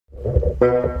You're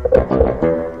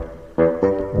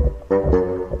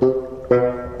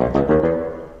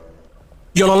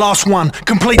the last one.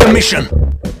 Complete the mission.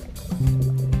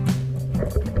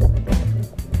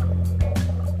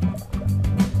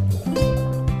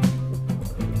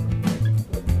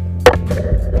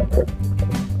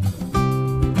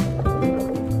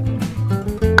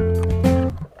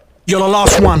 You're the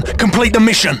last one. Complete the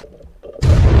mission.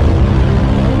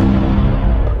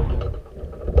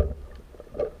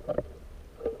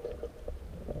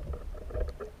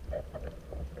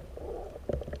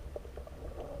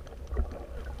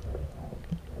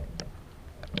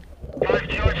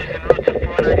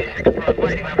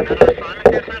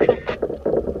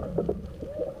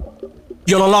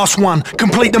 You're the last one.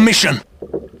 Complete the mission.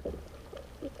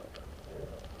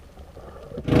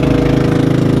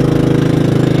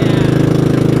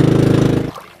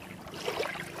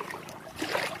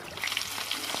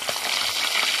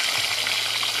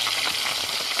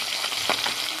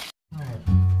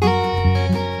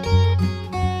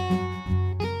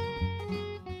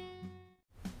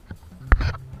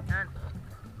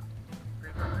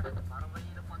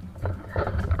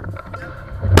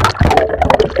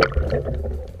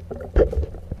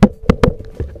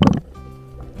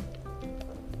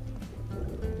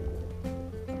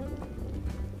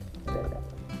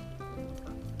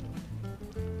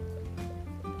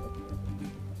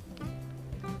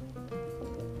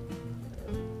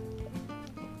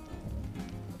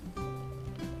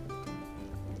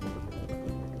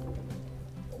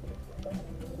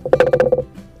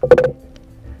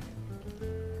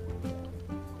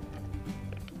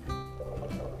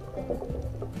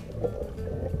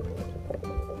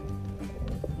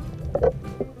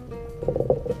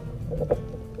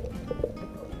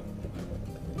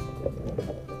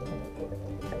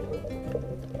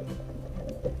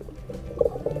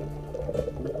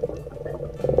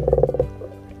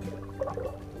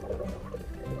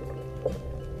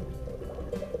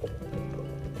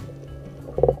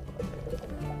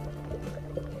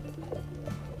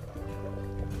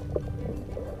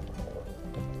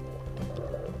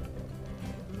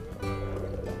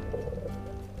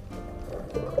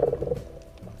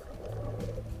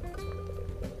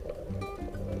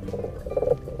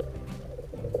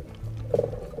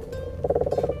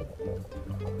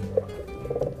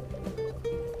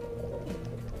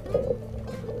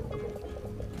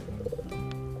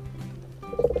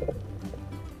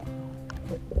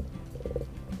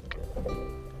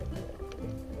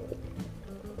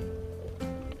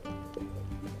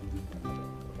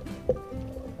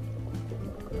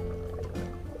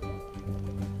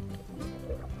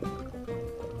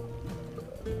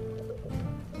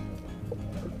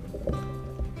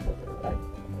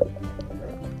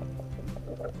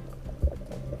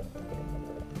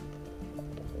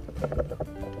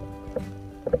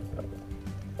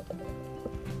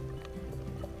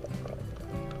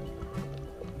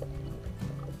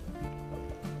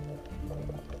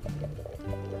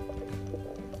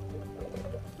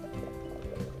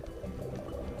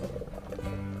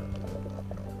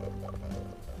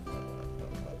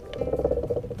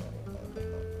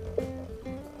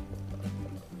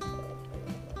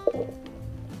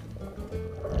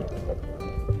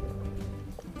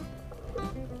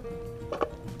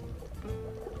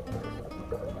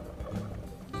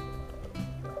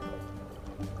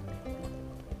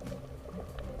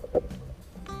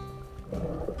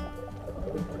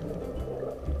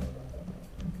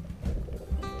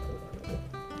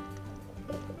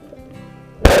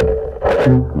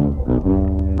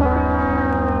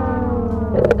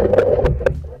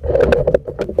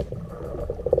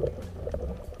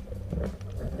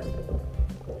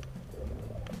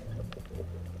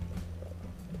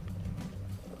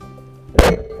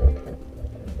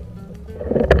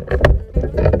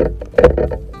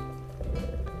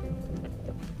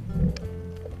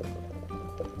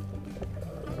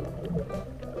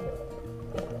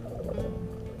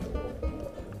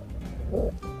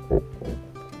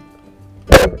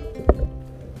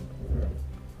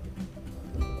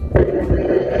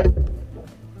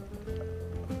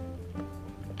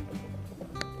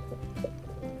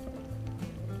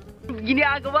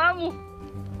 Ginagawa mo?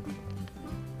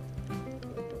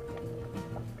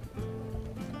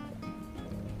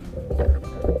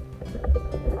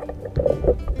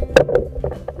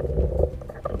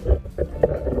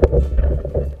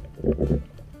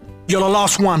 You're the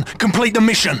last one. Complete the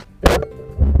mission.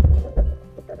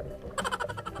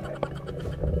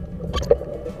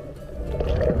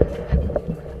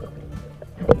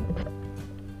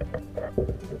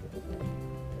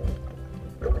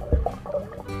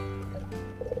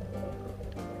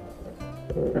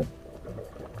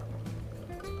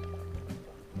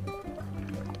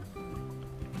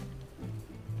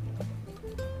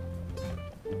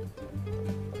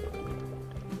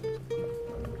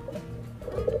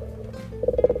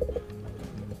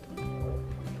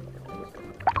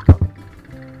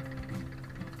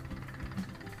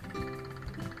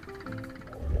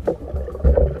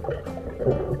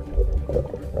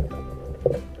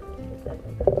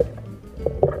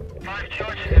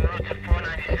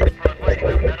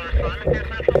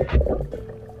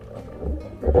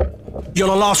 You're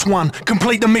the last one.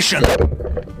 Complete the mission.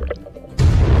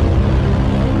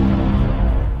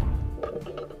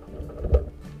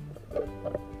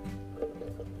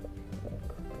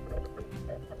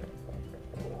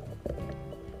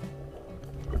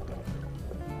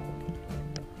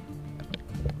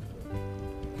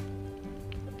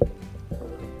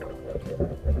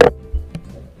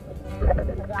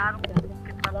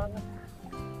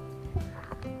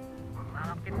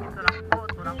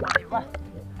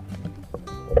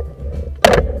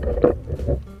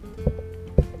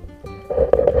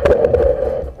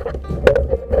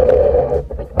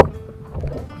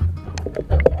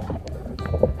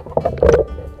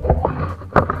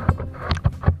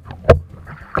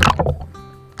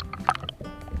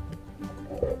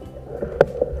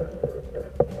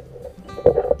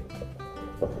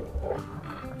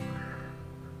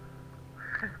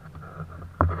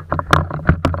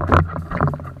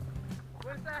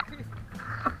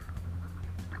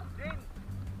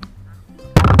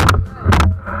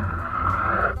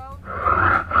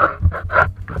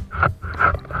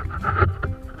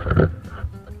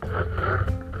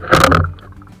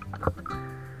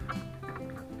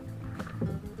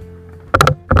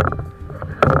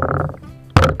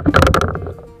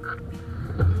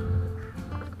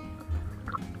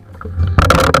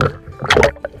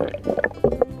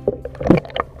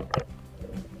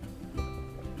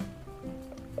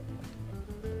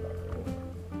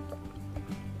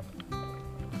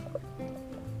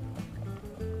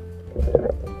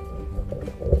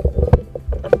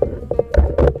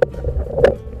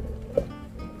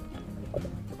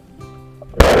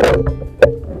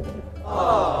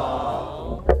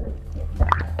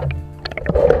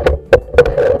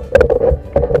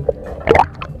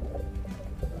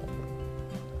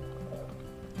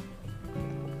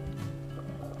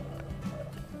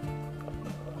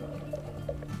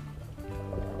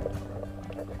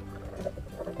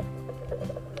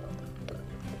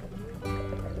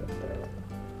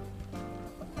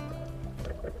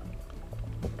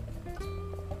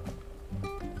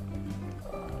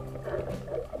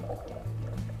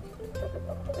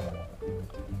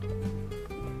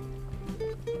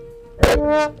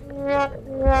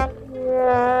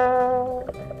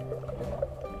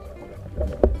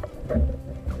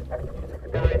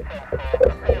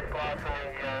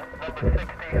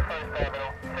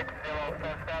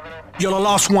 You're the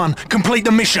last one. Complete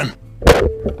the mission.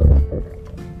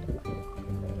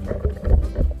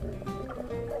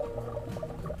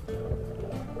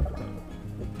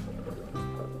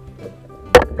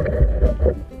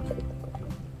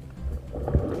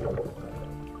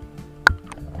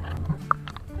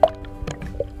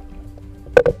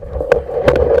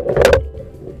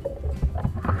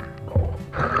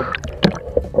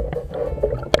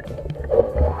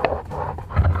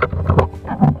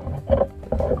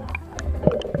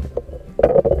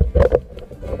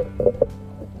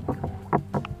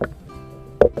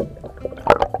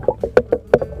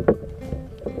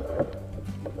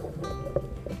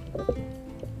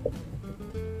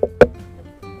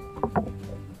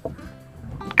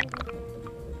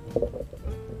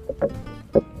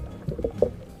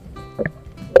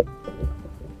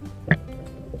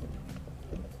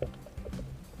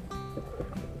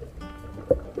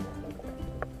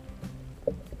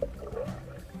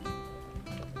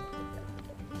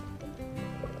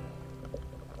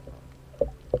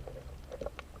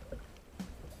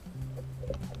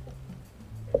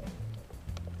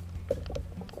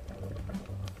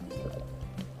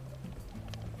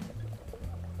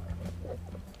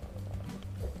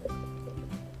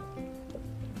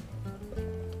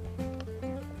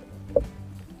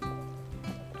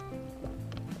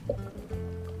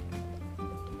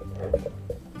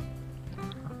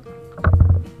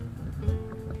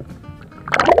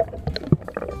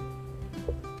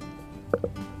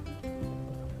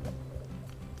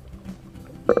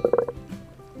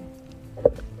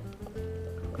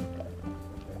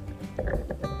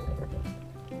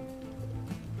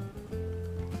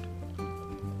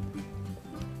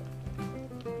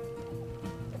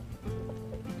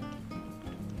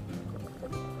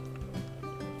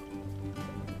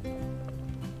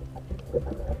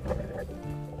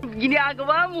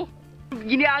 Ginagawa mo.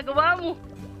 Ginagawa mo.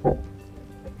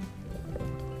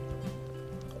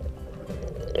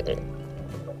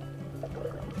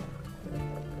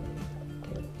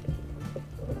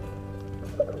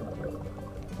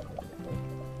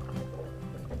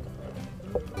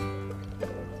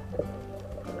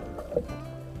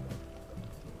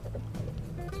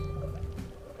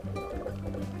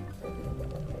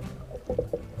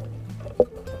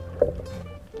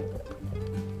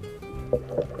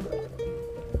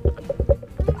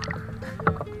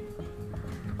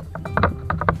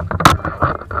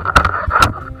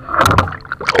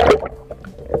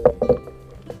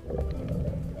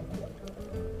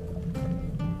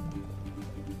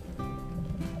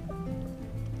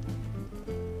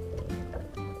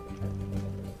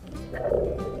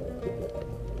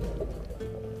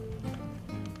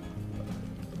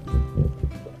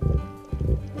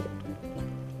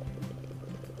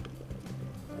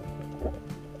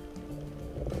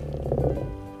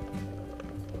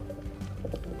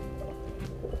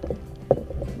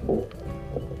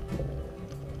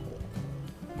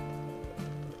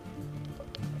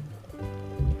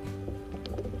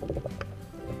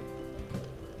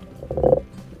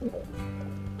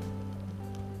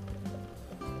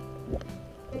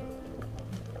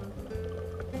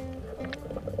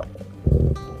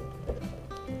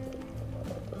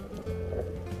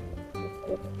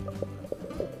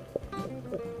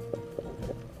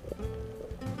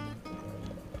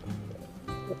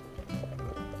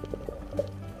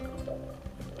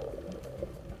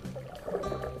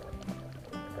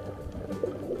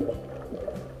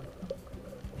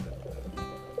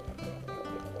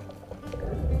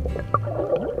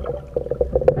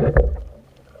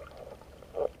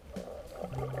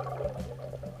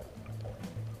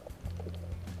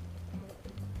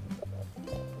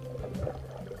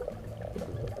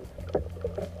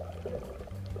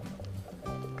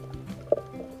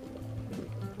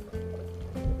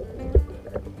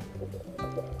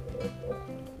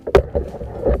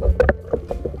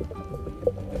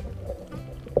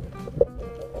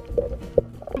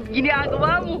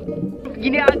 Ginagawa mo!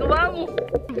 Ginagawa mo!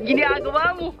 Ginagawa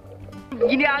mo!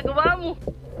 Ginagawa mo!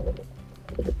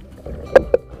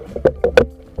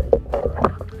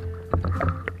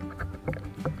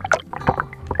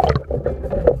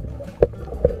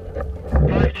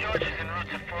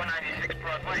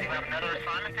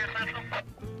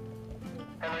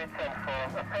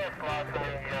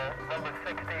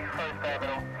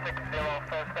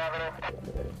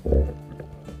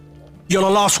 You're the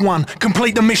last one.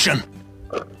 Complete the mission.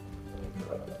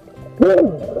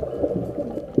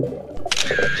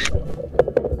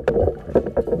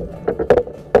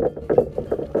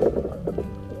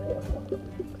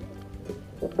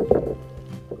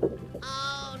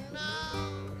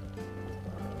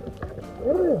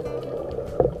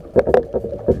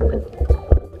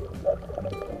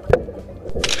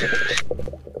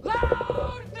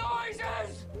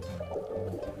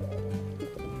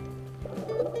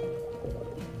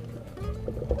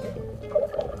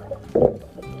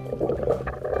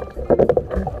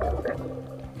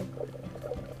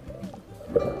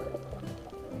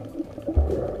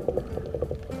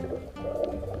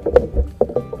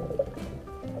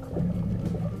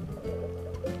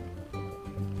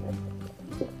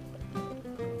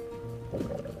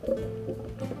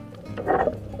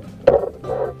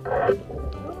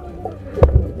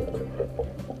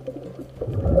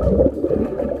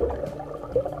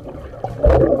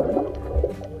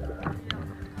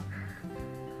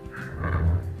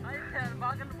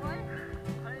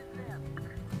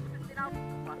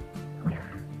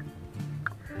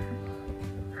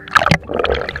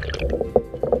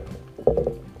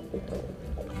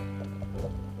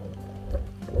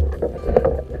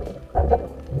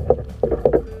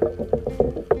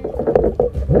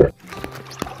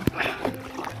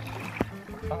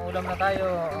 Pangulam na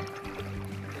tayo.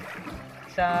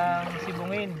 Isang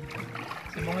sibungin.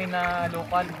 Sibungin na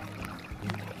lokal.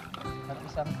 At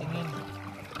isang tingin.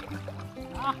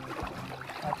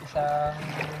 At isang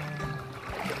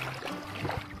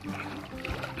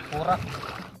purak.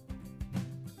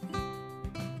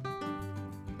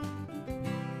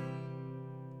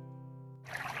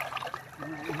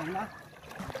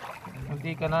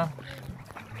 Hindi ka na.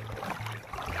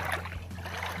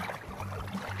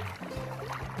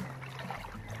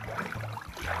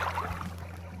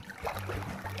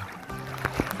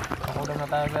 Pakulam na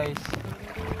tayo guys.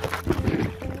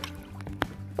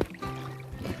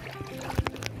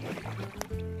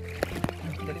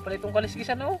 Dali pala itong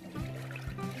kaliskisan oh.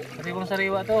 Sariwang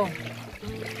sariwa to.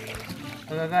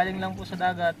 Nagagaling lang po sa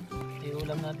dagat.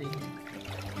 Iulam natin.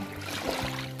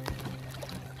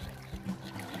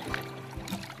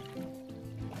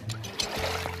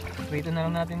 Prito na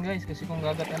lang natin guys kasi kung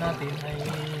gagatan natin ay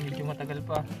medyo matagal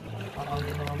pa. Parang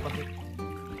hindi naman pati.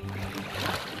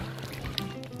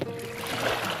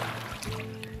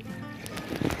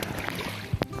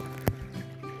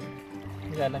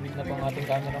 Lalamig na pang ating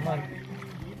cameraman.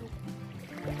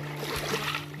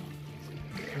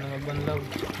 Nangagbanlaw.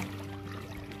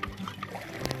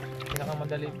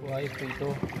 Pinakamadali po ay ito.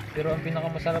 Pero ang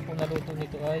pinakamasarap po na luto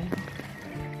nito ay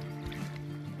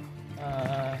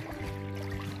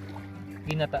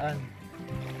ginataan.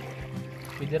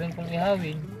 Pwede rin pong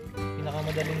ihawin.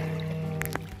 Pinakamadaling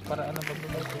paraan ng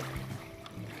pagluluto.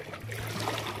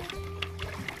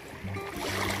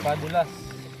 Padulas.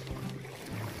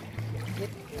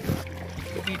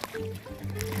 Gigit.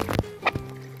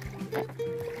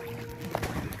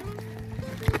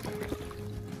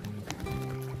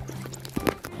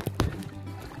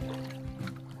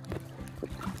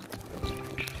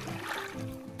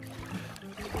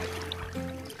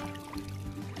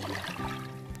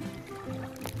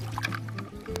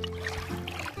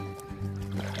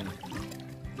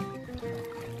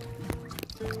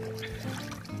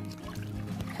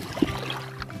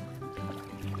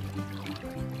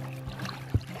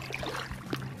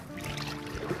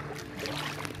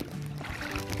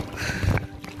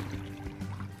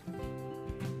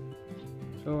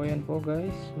 So ayan po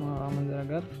guys, mga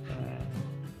kamandaragat,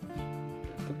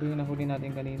 ito po yung nahuli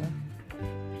natin kanina.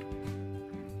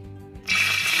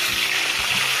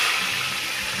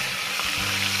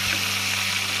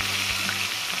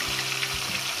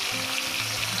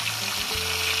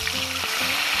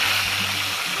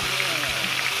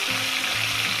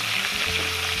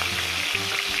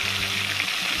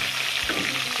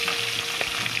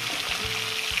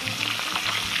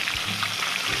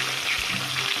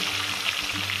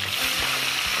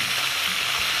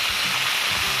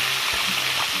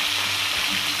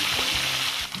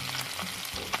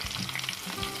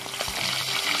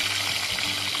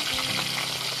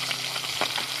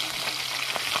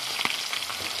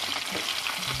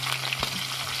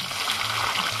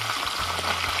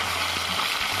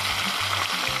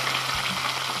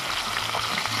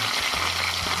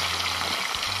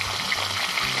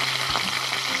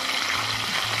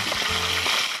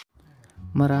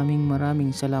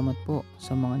 Maraming salamat po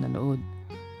sa mga nanood.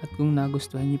 At kung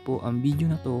nagustuhan niyo po ang video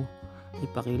na to,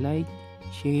 ipaki-like,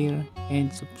 share,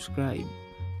 and subscribe.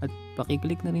 At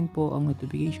paki-click na rin po ang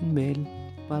notification bell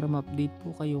para ma-update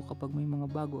po kayo kapag may mga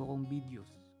bago akong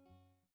videos.